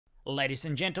Ladies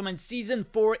and gentlemen, Season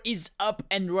 4 is up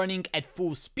and running at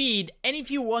full speed, and if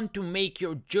you want to make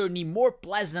your journey more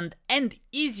pleasant and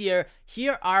easier,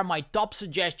 here are my top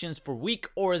suggestions for weak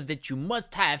auras that you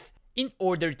must have in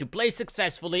order to play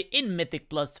successfully in Mythic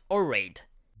Plus or Raid.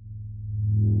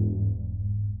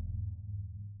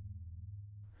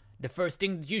 The first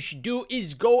thing that you should do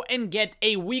is go and get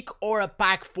a weak aura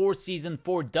pack for Season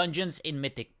 4 dungeons in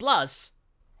Mythic Plus,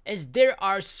 as there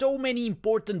are so many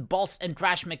important boss and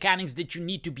trash mechanics that you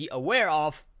need to be aware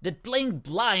of, that playing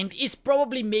blind is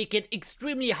probably make it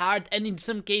extremely hard and in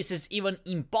some cases even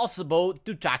impossible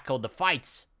to tackle the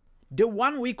fights. The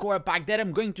one weak aura pack that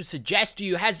I'm going to suggest to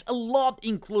you has a lot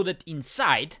included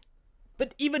inside,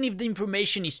 but even if the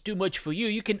information is too much for you,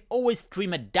 you can always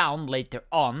trim it down later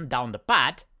on down the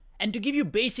path. And to give you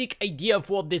basic idea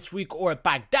of what this weak aura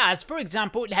pack does, for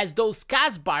example, it has those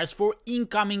cast bars for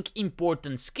incoming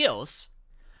important skills,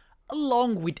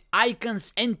 along with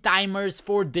icons and timers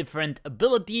for different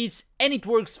abilities, and it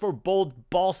works for both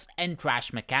boss and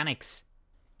trash mechanics.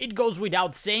 It goes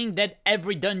without saying that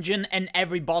every dungeon and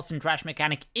every boss and trash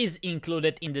mechanic is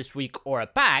included in this weak aura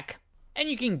pack, and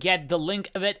you can get the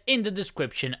link of it in the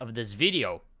description of this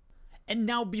video. And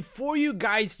now, before you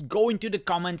guys go into the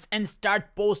comments and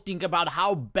start posting about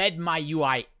how bad my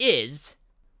UI is,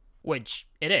 which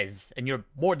it is, and you're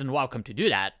more than welcome to do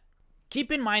that, keep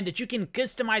in mind that you can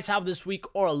customize how this weak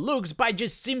aura looks by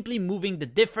just simply moving the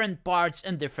different parts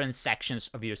and different sections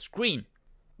of your screen.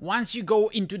 Once you go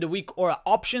into the weak aura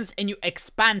options and you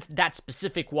expand that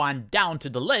specific one down to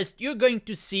the list, you're going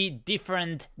to see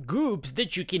different groups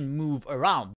that you can move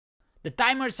around. The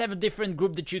timers have a different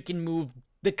group that you can move.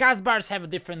 The cast bars have a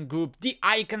different group, the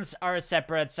icons are a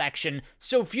separate section,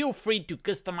 so feel free to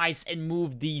customize and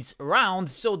move these around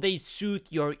so they suit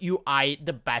your UI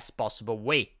the best possible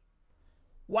way.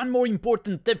 One more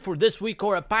important tip for this weak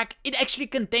aura pack, it actually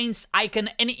contains icon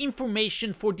and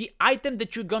information for the item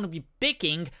that you're gonna be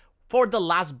picking for the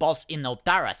last boss in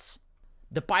Notaras.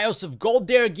 The piles of gold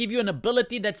there give you an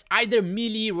ability that's either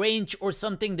melee, range, or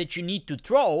something that you need to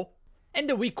throw. And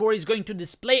the weak aura is going to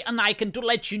display an icon to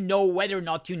let you know whether or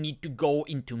not you need to go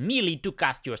into melee to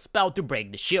cast your spell to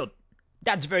break the shield.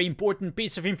 That's a very important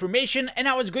piece of information, and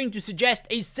I was going to suggest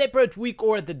a separate weak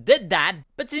aura that did that,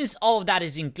 but since all of that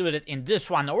is included in this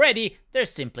one already,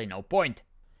 there's simply no point.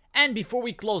 And before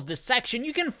we close this section,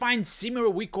 you can find similar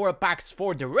weak aura packs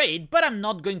for the raid, but I'm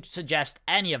not going to suggest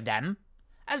any of them,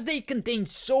 as they contain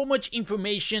so much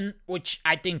information, which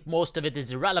I think most of it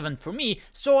is irrelevant for me,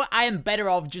 so I am better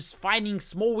off just finding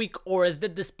small weak auras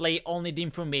that display only the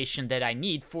information that I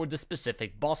need for the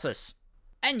specific bosses.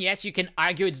 And yes, you can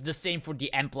argue it's the same for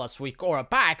the M+ weak aura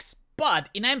packs, but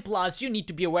in M+, you need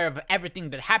to be aware of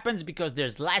everything that happens because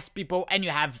there's less people and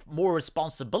you have more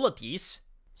responsibilities.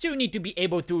 So you need to be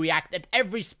able to react at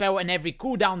every spell and every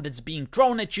cooldown that's being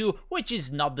thrown at you, which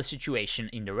is not the situation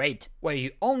in the raid, where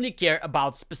you only care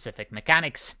about specific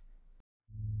mechanics.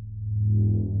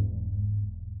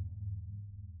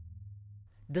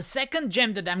 The second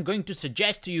gem that I'm going to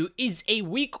suggest to you is a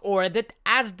weak aura that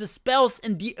adds the spells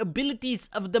and the abilities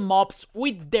of the mobs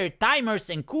with their timers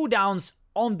and cooldowns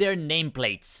on their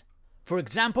nameplates. For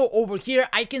example, over here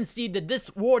I can see that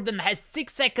this warden has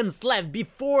 6 seconds left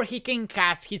before he can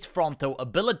cast his frontal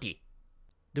ability.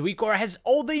 The weak aura has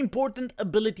all the important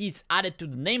abilities added to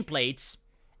the nameplates,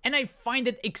 and I find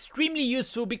it extremely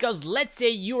useful because let's say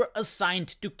you're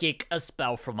assigned to kick a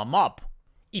spell from a mob.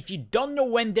 If you don't know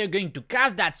when they're going to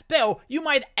cast that spell, you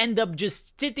might end up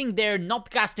just sitting there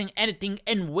not casting anything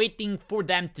and waiting for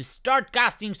them to start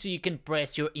casting so you can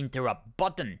press your interrupt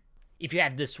button. If you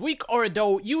have this weak aura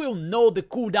though, you will know the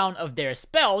cooldown of their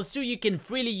spells so you can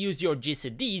freely use your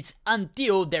GCDs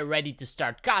until they're ready to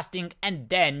start casting, and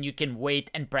then you can wait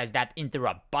and press that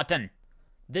interrupt button.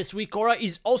 This weak aura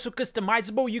is also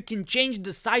customizable. You can change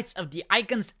the size of the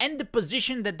icons and the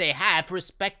position that they have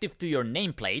respective to your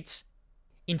nameplates.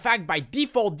 In fact, by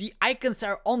default the icons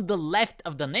are on the left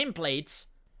of the nameplates,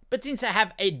 but since I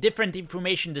have a different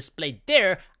information displayed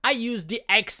there, I use the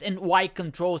X and Y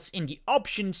controls in the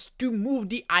options to move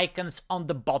the icons on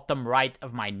the bottom right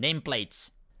of my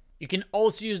nameplates. You can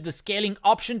also use the scaling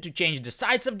option to change the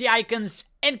size of the icons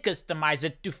and customize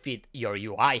it to fit your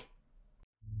UI.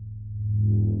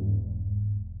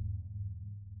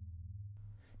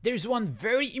 There's one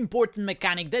very important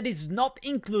mechanic that is not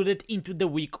included into the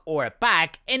weak aura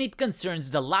pack, and it concerns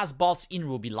the last boss in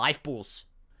Ruby Life Pools.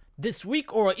 This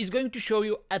weak aura is going to show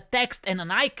you a text and an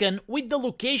icon with the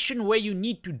location where you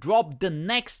need to drop the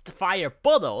next fire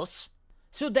puddles,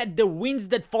 so that the winds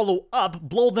that follow up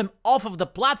blow them off of the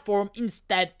platform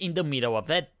instead in the middle of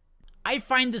it. I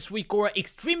find this weak aura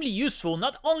extremely useful,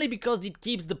 not only because it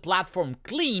keeps the platform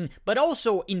clean, but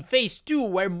also in phase 2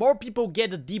 where more people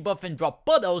get a debuff and drop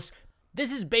puddles.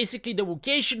 This is basically the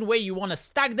location where you want to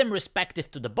stack them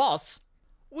respective to the boss,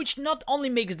 which not only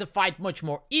makes the fight much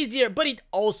more easier, but it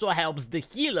also helps the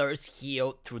healers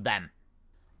heal through them.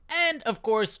 And of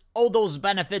course, all those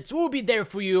benefits will be there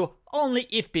for you only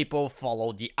if people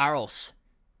follow the arrows.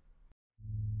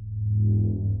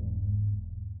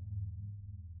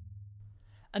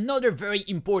 Another very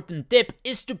important tip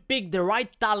is to pick the right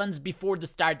talents before the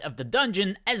start of the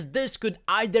dungeon, as this could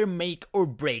either make or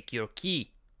break your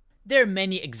key. There are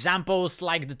many examples,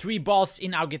 like the tree boss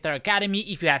in Algitar Academy.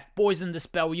 If you have poisoned the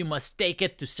spell, you must take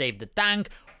it to save the tank,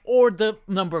 or the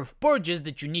number of purges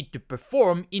that you need to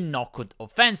perform in Knockwood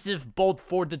Offensive, both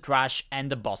for the trash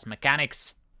and the boss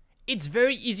mechanics. It's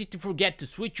very easy to forget to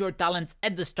switch your talents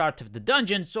at the start of the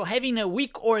dungeon, so having a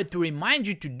weak aura to remind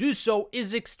you to do so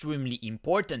is extremely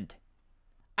important.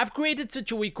 I've created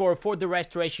such a weak aura for the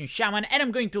Restoration Shaman and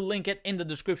I'm going to link it in the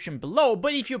description below,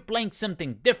 but if you're playing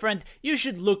something different, you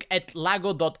should look at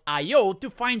lago.io to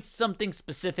find something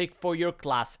specific for your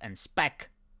class and spec.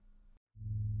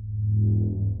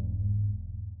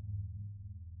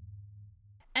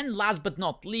 And last but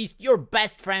not least, your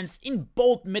best friends in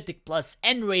both Mythic Plus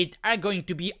and Raid are going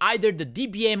to be either the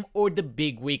DBM or the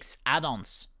BigWigs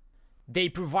add-ons. They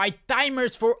provide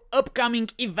timers for upcoming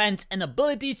events and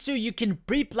abilities so you can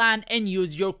pre-plan and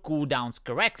use your cooldowns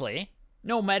correctly,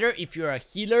 no matter if you're a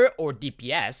healer or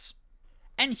DPS.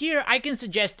 And here I can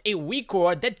suggest a weak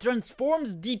aura that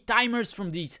transforms the timers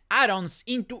from these add-ons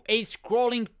into a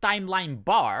scrolling timeline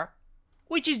bar,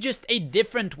 which is just a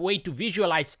different way to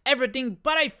visualize everything,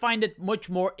 but I find it much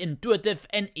more intuitive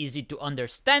and easy to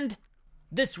understand.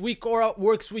 This weak aura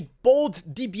works with both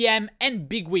DBM and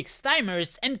BigWigs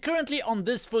timers, and currently on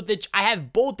this footage I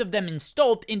have both of them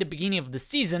installed in the beginning of the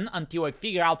season until I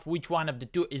figure out which one of the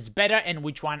two is better and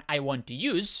which one I want to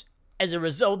use. As a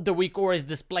result, the weak aura is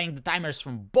displaying the timers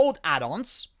from both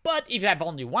add-ons, but if you have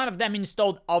only one of them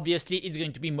installed, obviously it's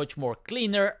going to be much more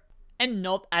cleaner and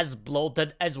not as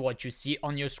bloated as what you see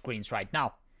on your screens right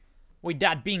now. With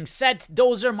that being said,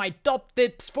 those are my top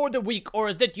tips for the weak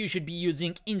auras that you should be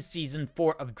using in Season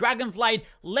 4 of Dragonflight.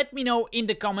 Let me know in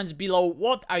the comments below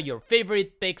what are your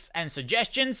favorite picks and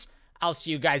suggestions. I'll see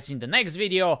you guys in the next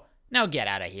video. Now get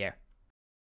out of here.